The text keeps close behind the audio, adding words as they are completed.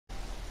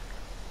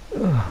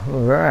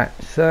Alright,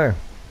 so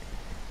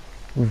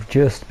we've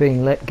just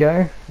been let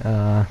go.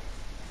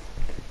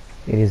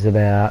 It is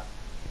about,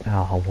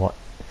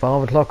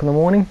 5 o'clock in the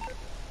morning.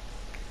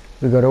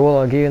 We've got all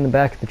our gear in the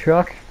back of the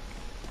truck.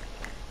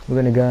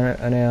 We're going to go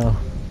on our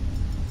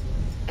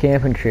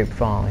camping trip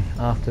finally,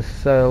 after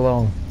so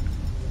long.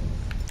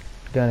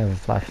 Don't have a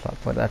flashlight,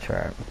 but that's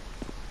alright.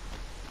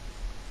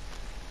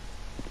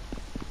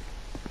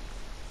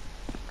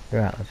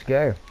 Right, let's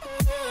go.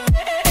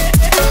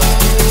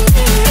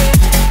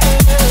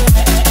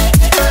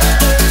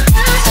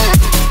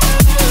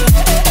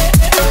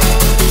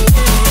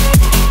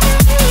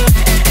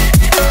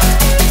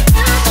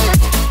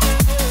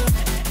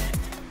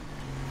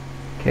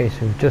 Okay,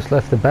 so we've just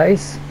left the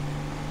base.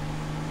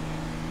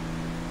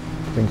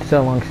 It's been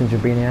so long since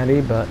we've been out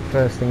here, but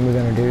first thing we're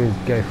going to do is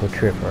go for a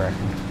trip, I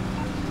reckon.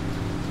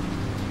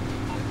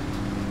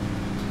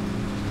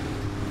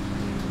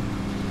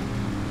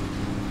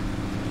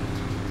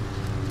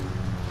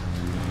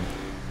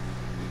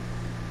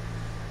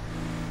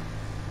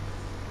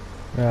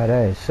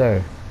 Righto,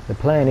 so the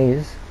plan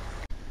is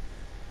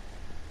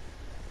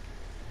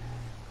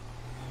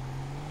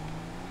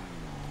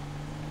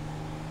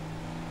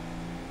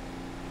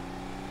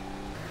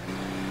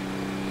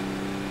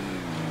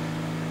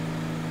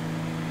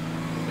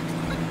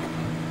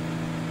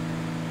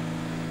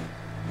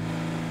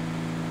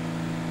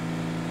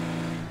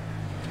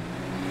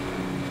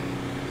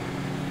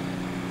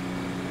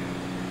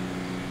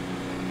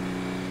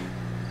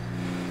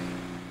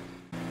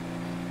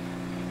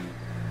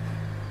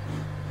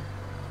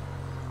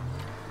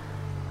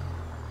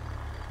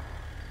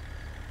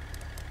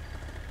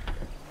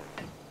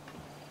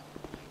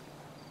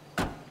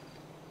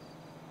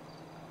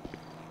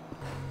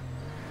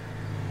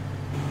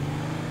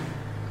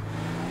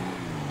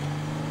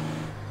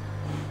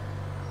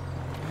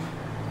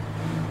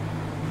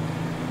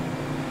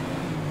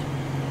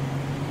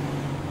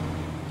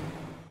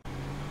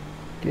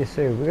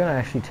so we're going to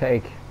actually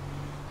take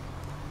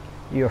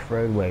the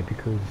off-road way,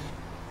 because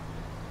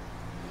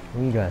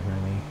you guys know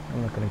me,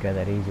 I'm not going to go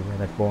that easy way,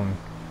 that's boring.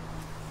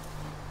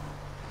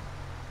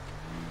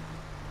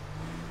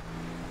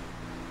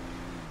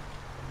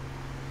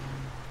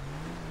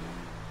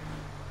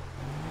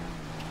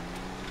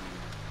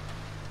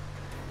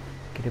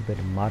 Get a bit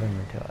of mud on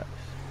the tires.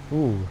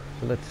 Ooh,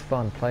 so let's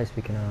find a place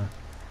we can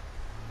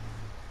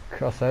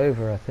cross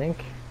over, I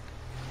think.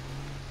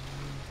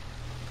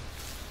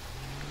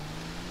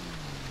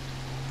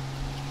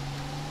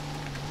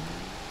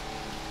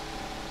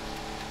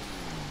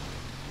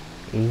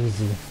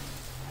 Easy.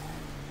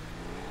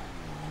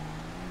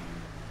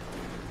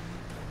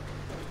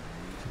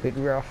 It's a bit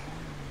rough.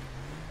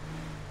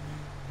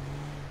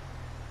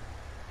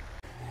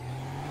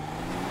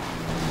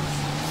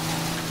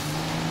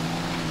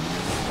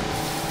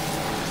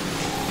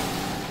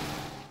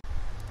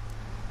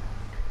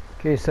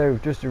 Okay, so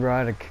we've just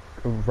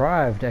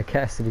arrived at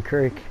Cassidy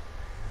Creek.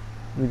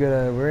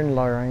 We're in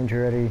low range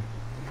already,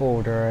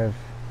 4-wheel drive,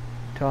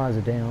 tyres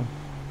are down.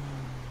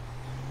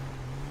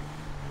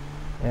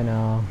 And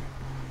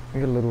we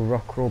got a little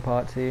rock crawl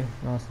parts here,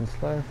 nice and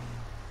slow.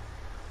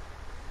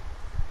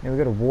 Now we've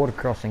got a water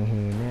crossing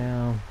here.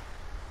 Now,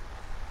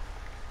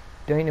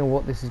 don't know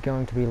what this is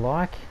going to be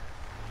like.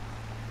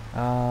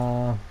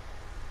 Let's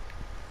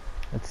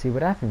see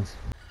what happens.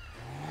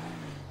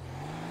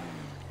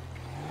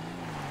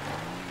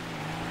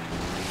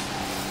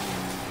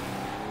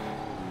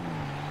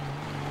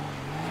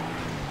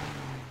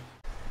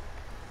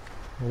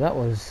 Well, that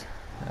was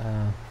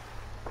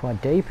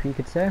quite deep, you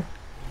could say.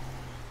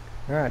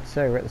 Alright,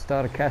 so we're at the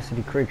start of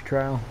Cassidy Creek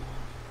Trail.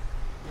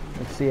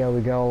 Let's see how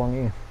we go along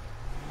here.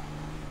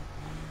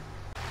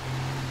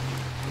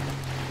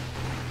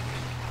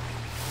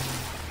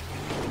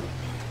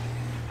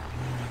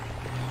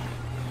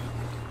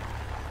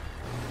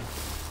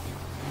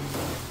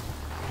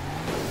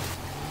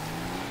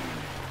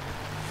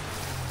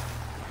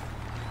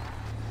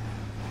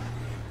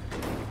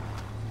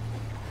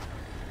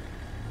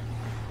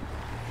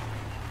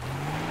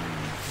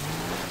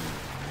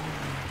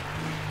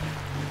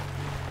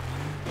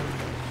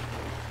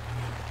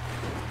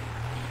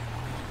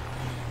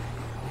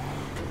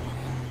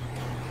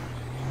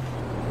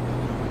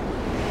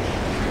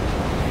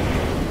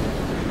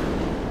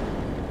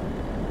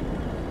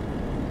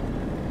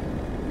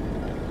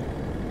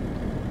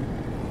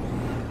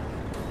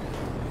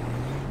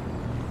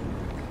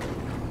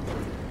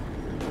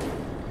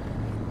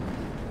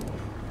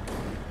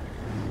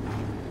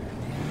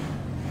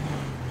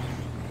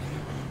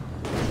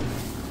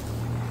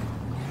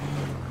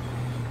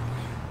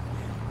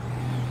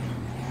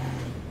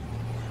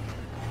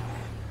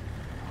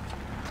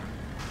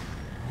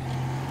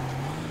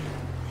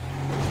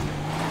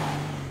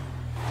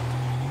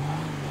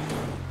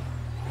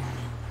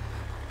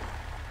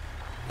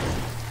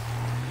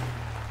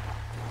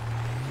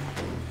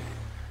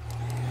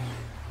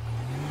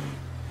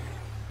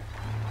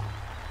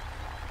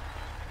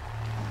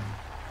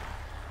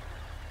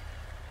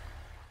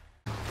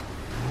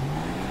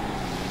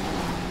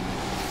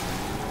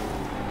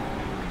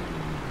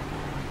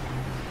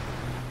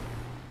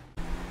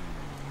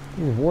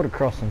 These water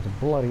crossings are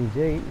bloody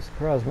gee,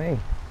 surprised me.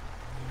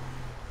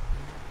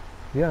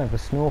 You don't have a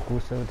snorkel,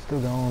 so it's still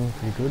going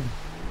pretty good.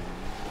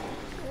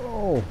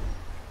 Oh,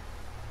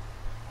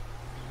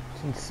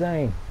 it's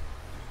insane.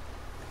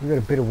 We've got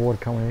a bit of water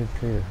coming in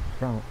through the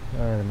front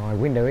of my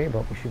window here,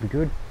 but we should be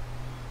good.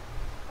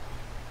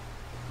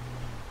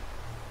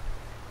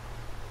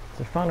 It's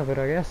the fun of it,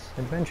 I guess,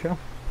 adventure.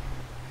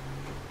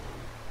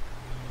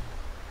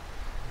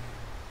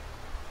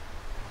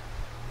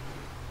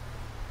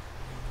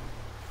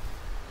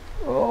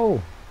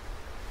 Oh!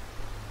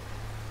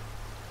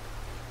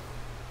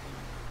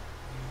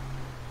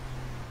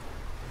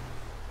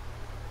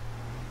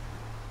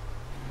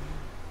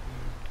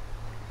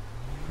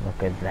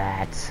 Look at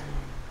that.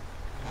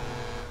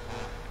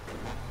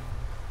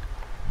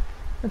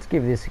 Let's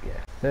give this a go.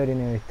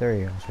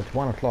 13:03, so it's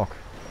 1 o'clock.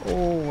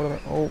 Oh, what am I?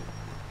 Oh.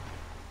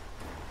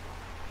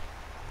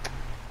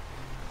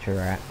 Sure,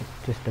 right.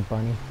 Just a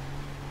bunny.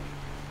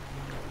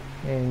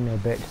 And I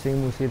bet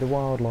soon we'll see the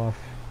wildlife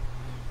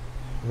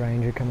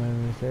ranger come over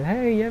and say,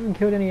 hey, you haven't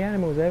killed any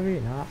animals, have you?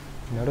 Nah,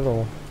 not at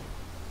all.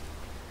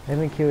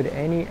 Haven't killed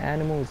any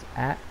animals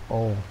at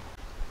all.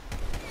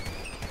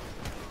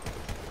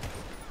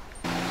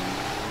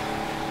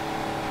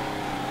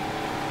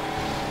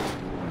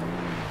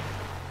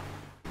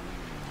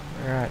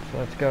 Alright, so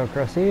let's go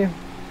across here,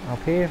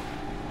 up here.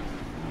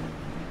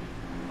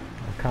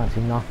 I can't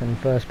see nothing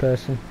first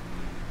person.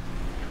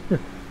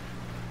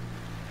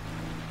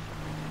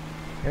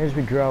 As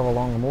we drive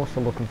along, I'm also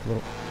looking for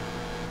little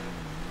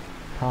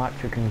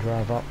parts you can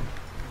drive up.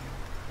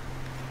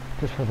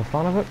 Just for the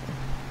fun of it.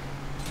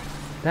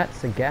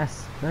 That's the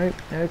gas. Nope,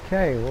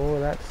 okay, well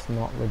that's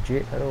not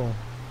legit at all.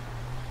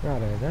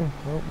 Righto then,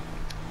 well,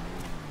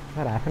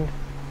 that happened.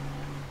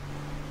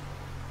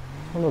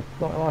 Well,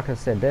 look, like I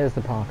said, there's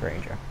the park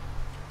ranger.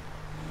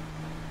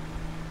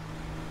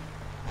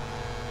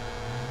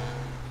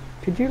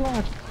 Could you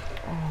like...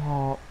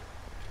 Oh...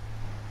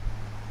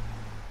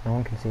 No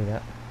one can see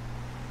that.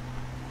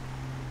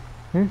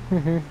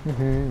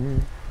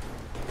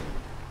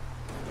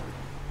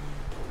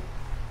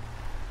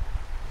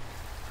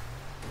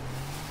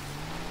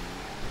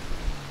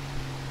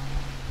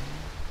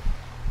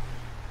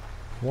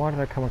 Why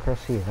did I come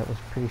across here? That was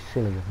pretty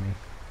silly of me.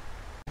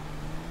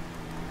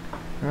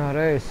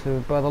 Righto, so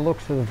by the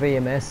looks of the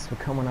VMS, we're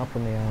coming up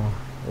on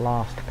the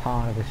last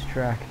part of this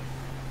track.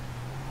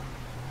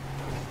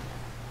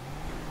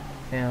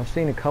 Now I've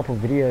seen a couple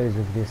videos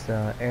of this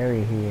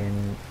area here,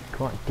 and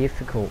quite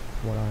difficult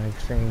what I've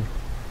seen.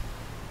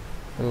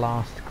 The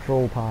last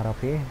crawl part up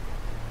here.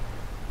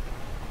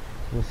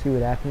 So we'll see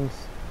what happens.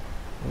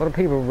 A lot of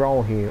people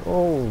roll here.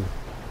 Oh!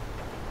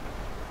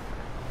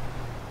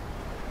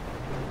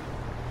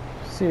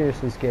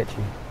 Seriously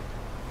sketchy.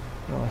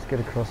 Oh, let's get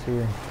across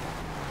here.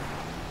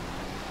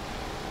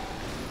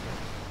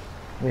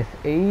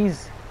 With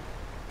ease.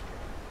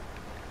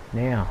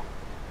 Now.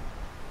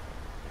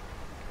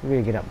 We're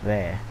gonna get up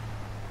there.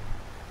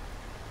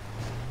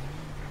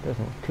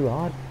 Doesn't look too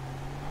hard.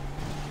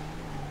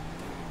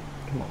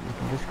 Come on, we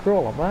can just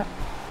crawl up that.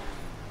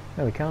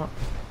 No, we can't.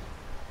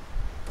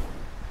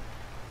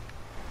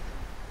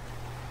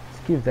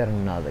 Let's give that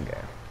another go.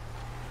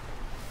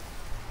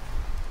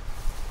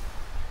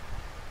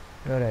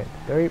 Righto,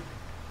 3,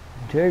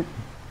 2,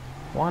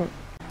 1.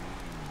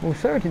 Well,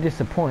 sorry to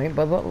disappoint,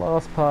 but that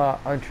last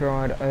part I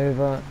tried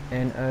over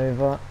and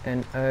over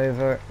and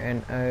over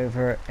and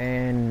over,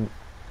 and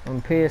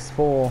on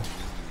PS4,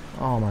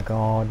 oh my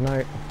god,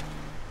 no.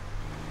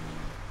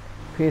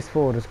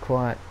 PS4 is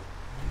quite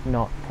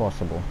not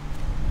possible.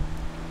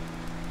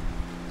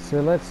 So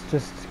let's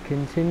just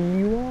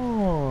continue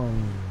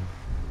on.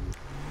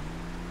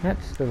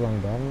 That's the wrong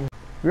button.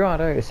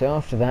 Righto, so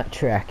after that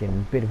track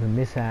and a bit of a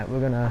mishap, we're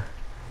gonna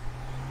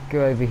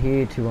go over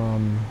here to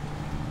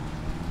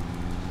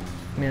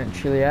Mount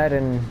Chiliad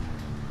and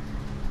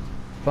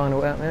find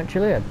out Mount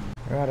Chiliad.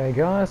 Righto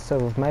guys, so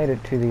we've made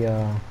it to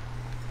the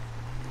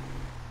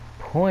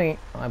point,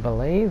 I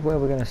believe, where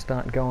we're gonna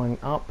start going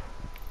up.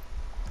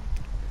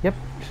 Yep,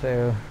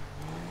 so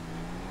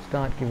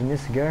start giving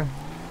this a go.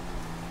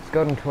 It's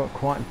gotten to it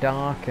quite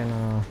dark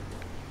and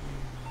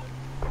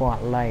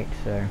quite late,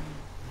 so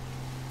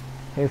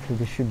hopefully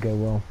this should go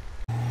well.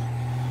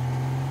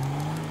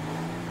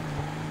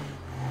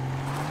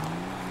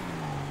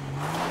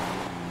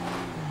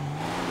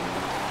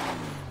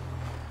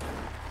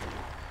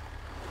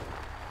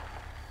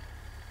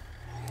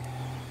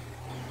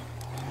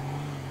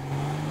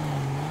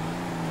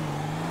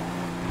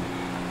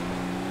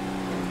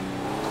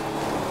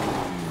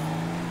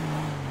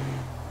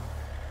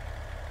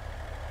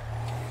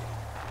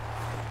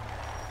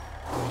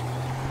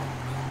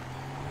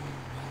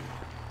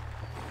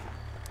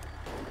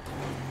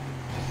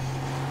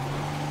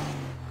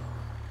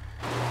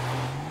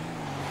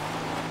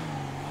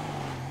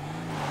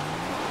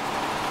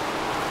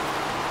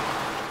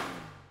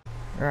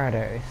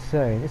 Righto,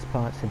 so this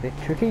part's a bit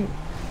tricky.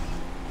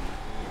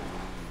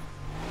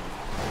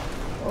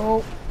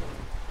 Oh!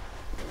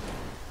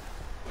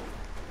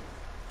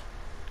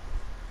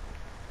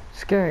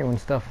 Scary when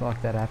stuff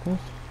like that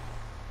happens.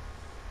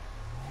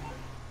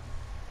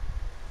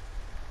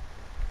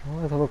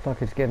 look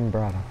like it's getting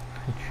brighter.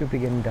 It should be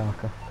getting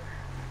darker.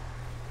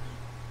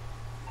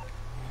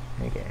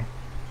 Okay.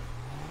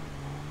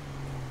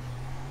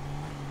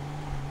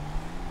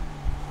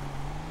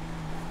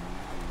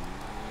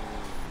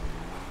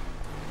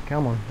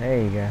 Come on,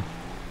 there you go.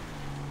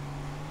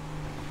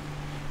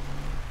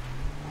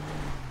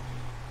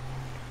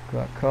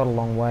 Got quite a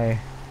long way,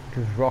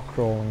 just rock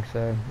crawling,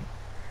 so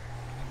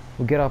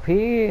we'll get up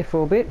here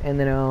for a bit and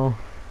then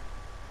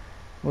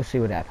we'll see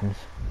what happens.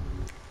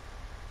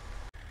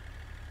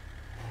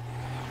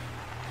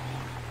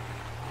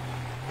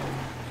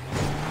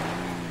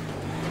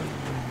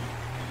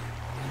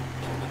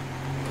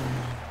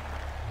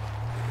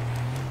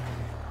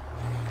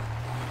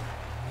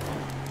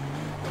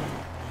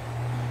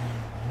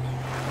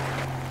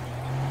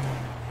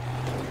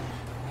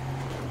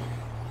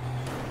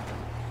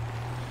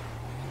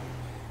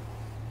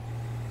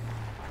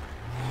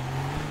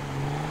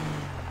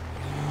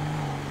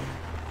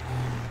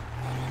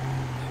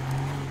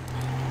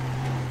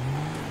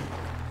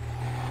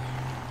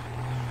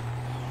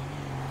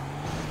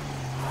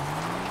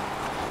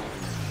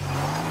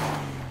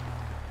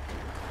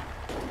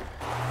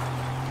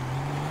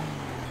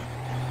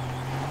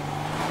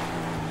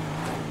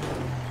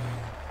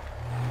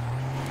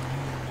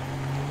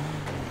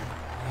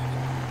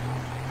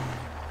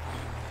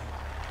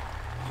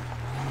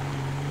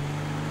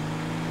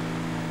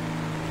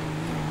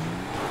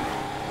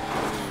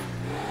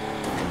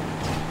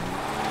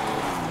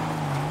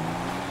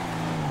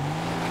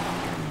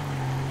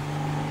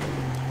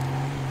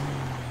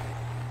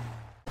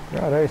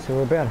 Righto, so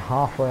we're about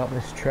halfway up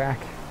this track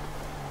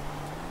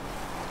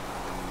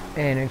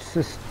and it's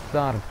just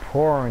started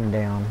pouring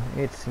down.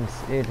 It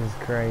is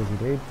crazy,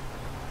 dude,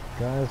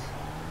 guys.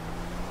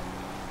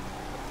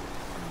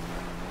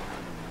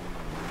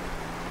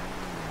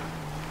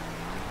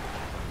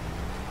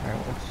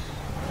 Alright,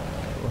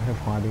 we'll have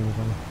high beams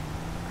on.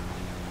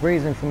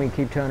 Reason for me to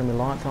keep turning my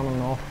lights on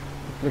and off,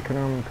 flickering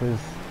them, because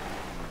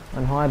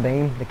on high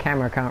beam the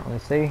camera can't really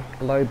see.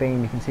 Low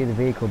beam you can see the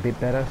vehicle a bit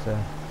better, so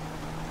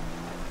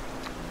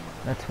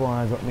that's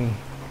why I got me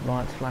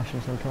lights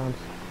flashing sometimes.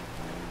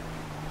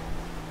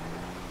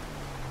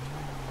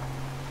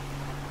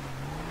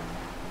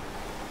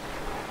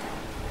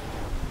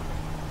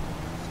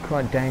 It's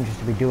quite dangerous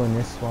to be doing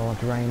this while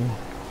it's raining.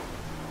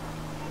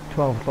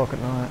 12 o'clock at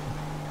night.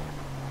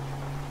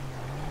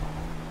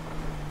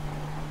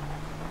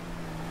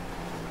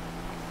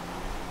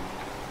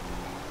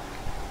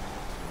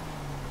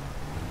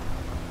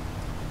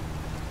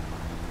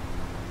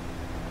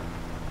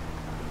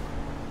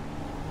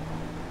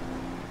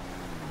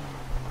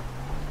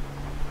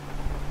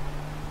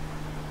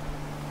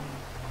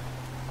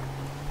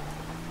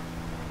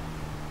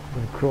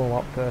 Gonna crawl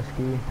up first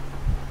gear.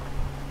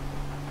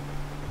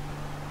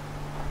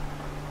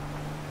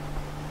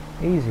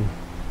 Easy.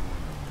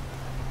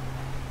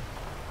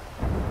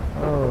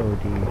 Oh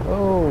dear.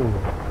 Oh.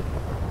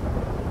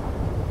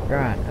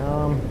 Right.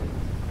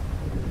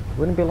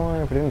 Wouldn't be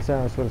lying if I didn't say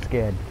I was sort of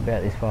scared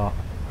about this part.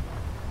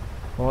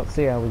 Well, let's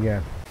see how we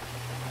go.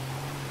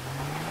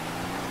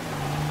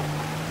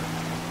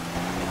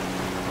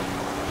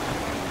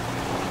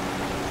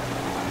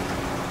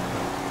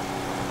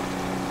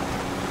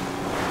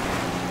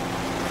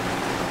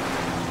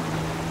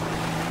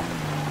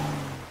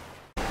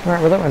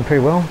 Alright, well that went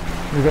pretty well.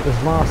 We've got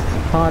this last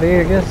part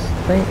here, I guess,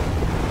 I think.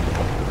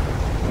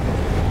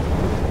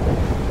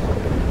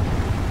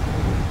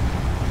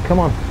 Come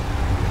on.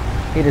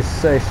 It is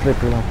so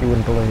slippery like you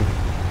wouldn't believe.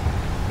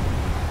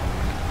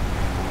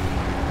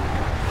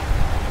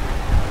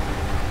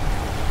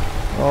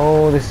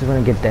 Oh, this is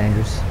going to get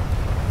dangerous.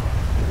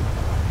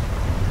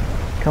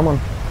 Come on.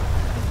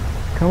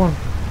 Come on.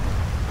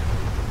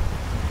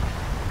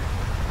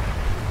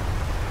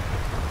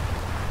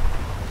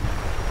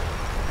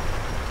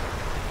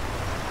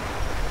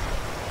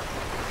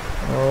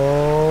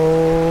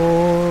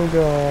 Oh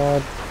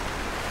God.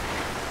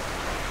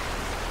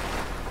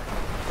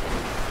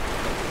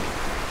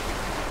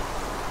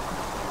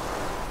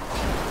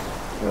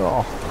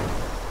 Oh.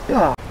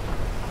 Oh.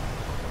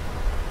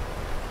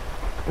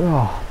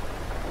 Oh.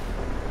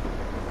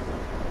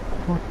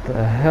 What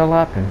the hell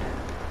happened?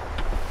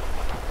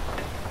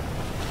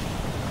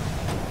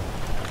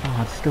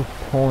 Oh, it's still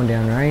pouring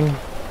down rain.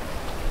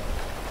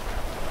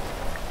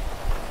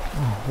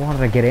 Oh, why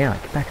did I get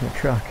out? Get back in the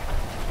truck.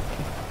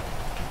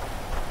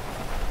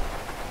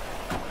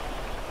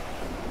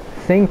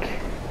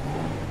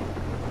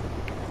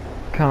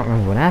 Can't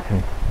remember what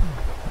happened.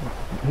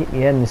 Hit me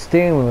head in the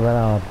steering wheel that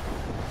hard.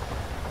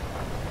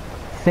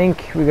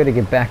 Think we got to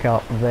get back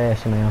up there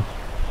somehow,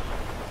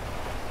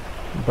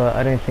 but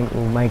I don't think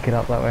we'll make it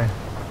up that way.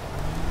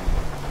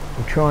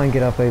 We'll try and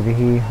get up over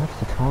here. What's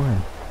the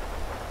time?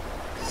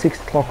 6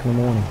 o'clock in the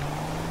morning.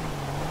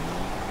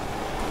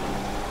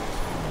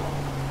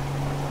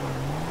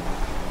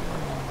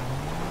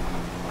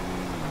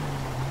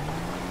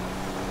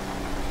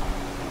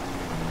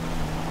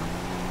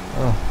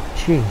 Oh,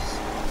 jeez.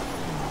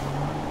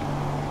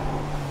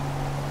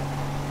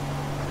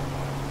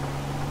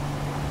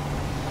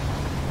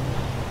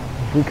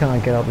 we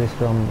can't get up this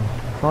from,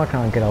 if I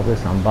can't get up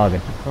this, I'm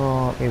bugging.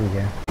 Oh, here we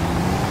go.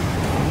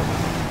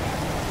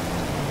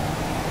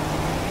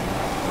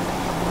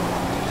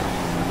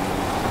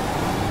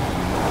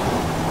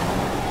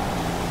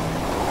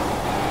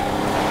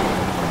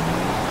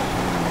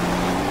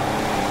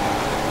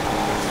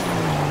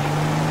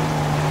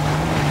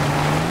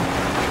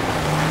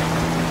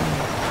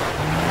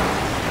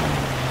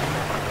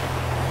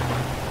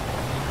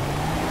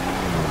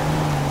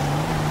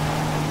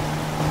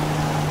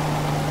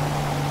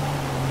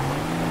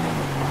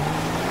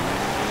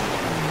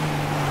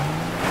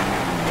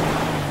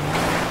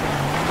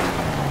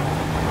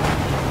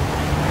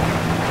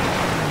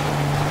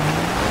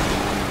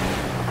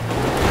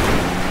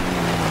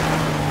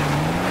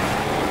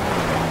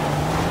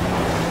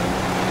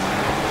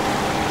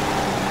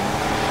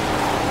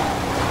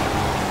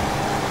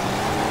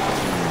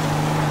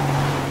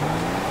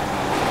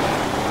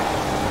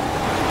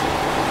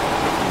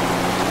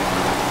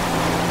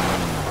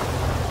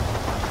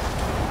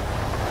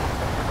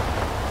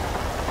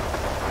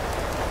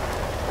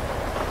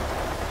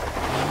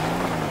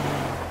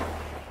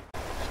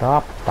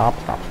 Stop.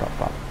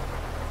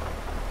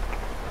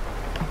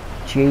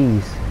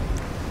 Jeez.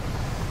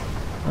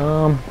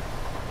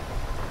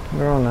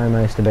 We're on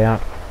almost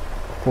about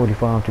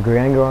 45-degree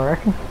angle, I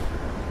reckon.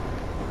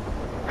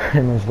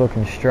 And it's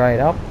looking straight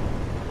up.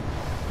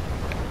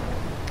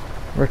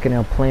 I reckon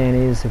our plan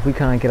is, if we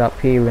can't get up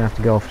here, we're going to have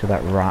to go off to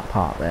that right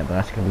part there, but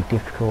that's going to be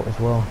difficult as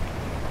well.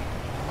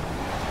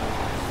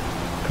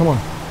 Come on.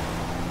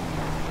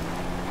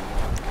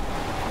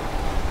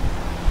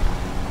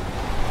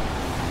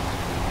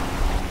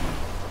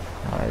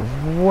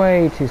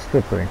 Way too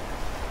slippery.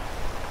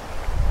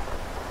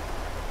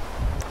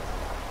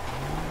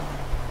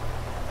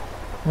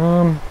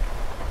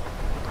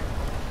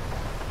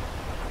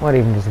 Might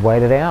even just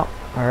wait it out,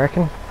 I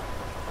reckon,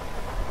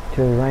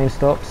 till the rain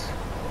stops.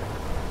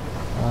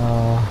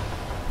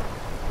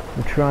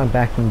 We'll try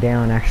backing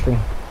down, actually,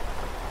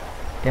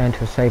 down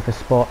to a safer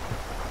spot.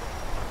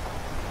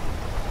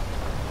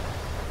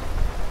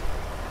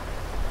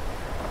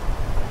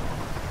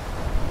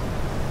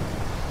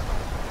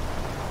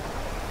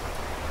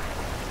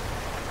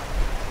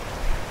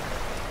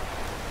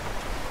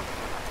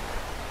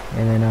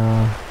 And then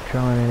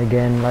trying it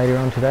again later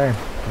on today.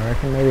 I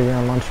reckon maybe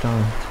around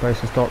lunchtime. It's supposed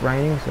to stop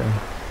raining, so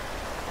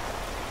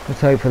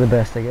let's hope for the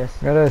best, I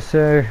guess. Righto,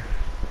 so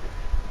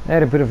I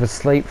had a bit of a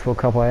sleep for a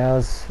couple of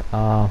hours.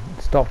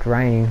 It stopped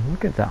raining.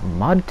 Look at that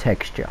mud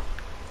texture.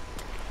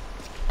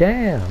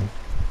 Damn,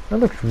 that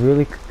looks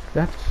really.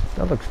 That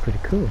looks pretty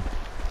cool.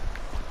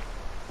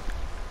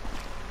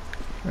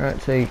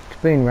 Alright, so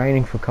it's been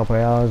raining for a couple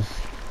of hours.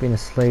 Been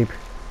asleep.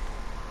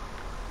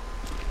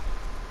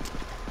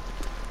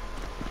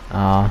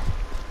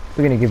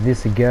 We're gonna give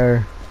this a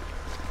go.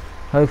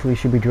 Hopefully it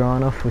should be dry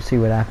enough. We'll see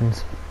what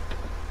happens.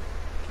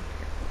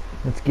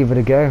 Let's give it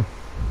a go.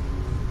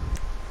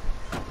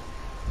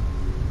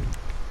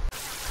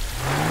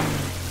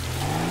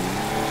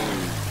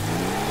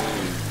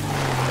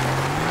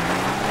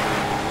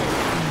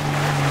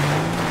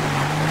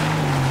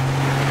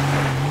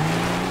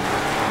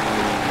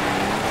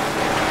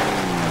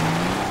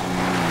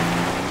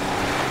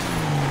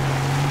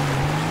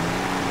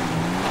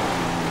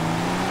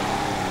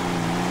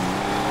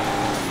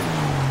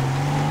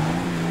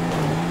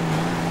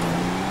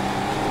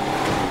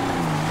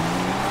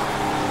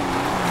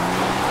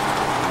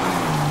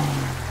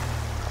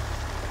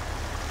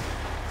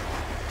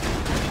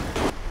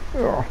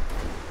 Oh,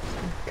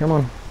 come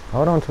on,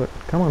 hold on to it,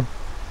 come on.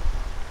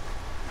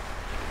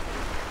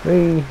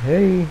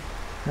 Hey,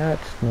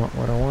 that's not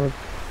what I wanted.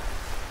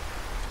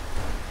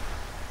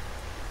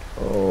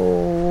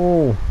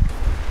 Oh,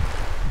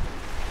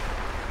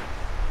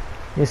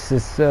 this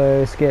is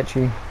so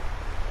sketchy.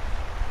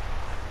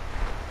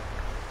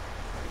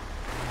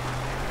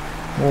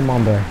 More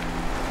Mumbo.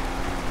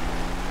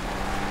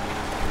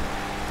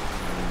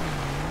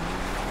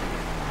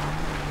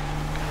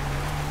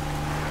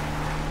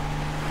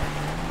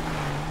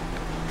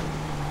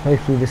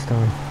 Hopefully this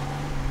time.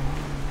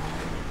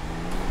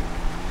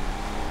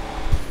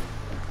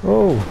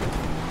 Oh,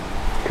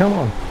 come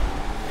on.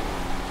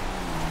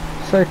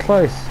 So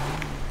close.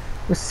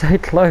 We're so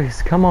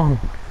close. Come on.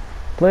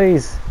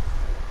 Please.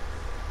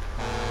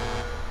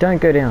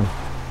 Don't go down.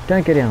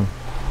 Don't go down.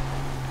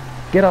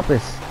 Get up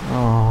this.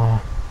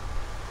 Oh.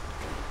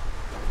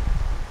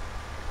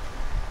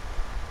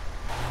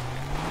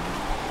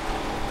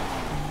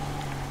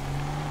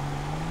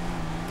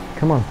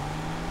 Come on.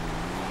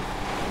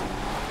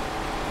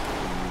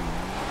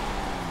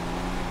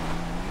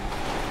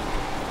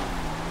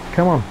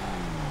 Come on.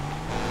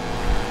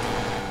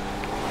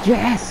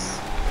 Yes!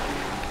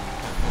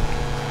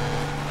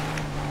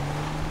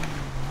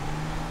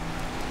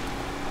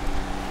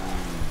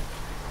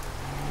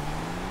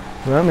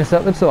 We're almost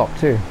at the top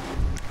too.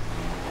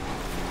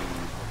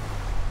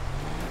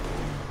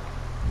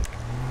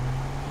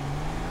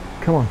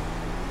 Come on.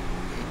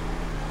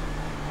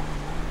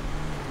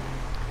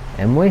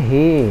 And we're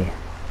here.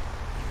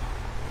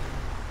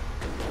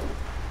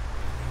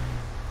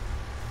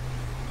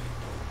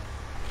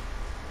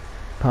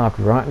 Parked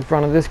right in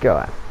front of this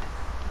guy.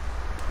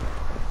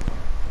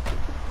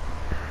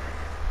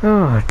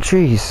 Oh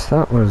jeez,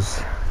 that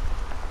was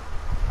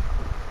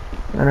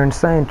an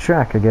insane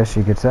track, I guess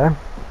you could say.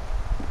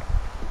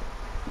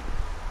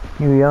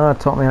 Here we are,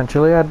 top Mount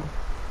Chiliad.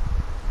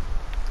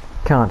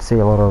 Can't see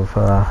a lot of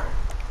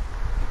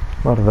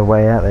the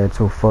way out there, it's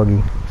all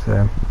foggy,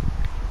 so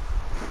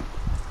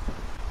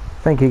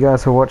thank you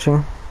guys for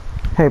watching.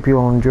 Hope you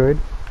all enjoyed.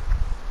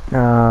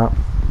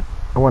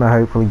 I want to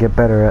hopefully get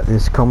better at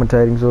this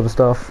commentating sort of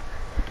stuff.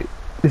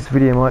 This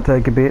video might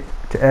take a bit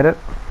to edit,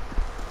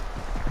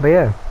 but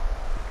yeah,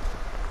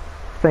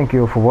 thank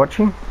you all for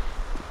watching,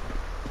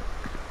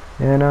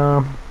 and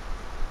I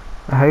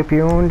hope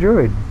you all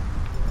enjoyed.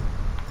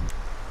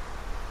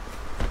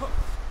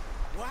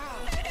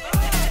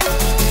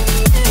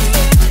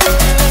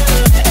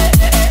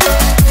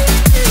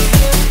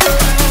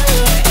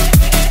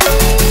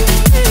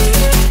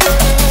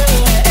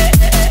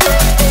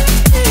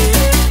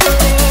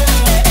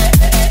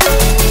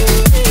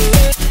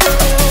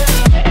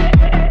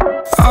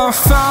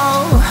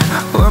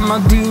 My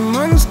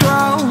demons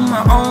dwell,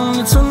 my own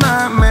little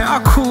nightmare,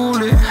 I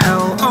call it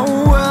hell.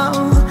 Oh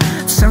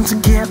well, it's time to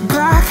get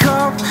back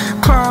up,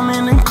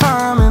 climbing and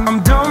climbing.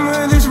 I'm done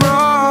with this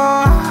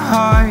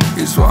ride,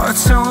 is what I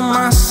tell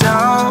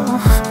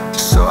myself,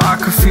 so I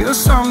could feel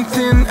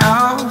something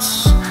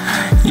else.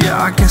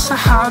 Yeah, I guess I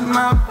had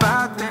my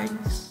bad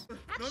days.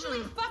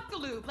 Actually, fuck the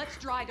lube, let's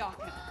dry dock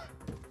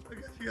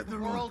now. The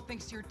world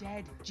thinks you're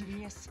dead,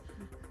 genius.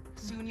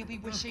 Soon you'll be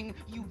wishing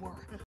you were.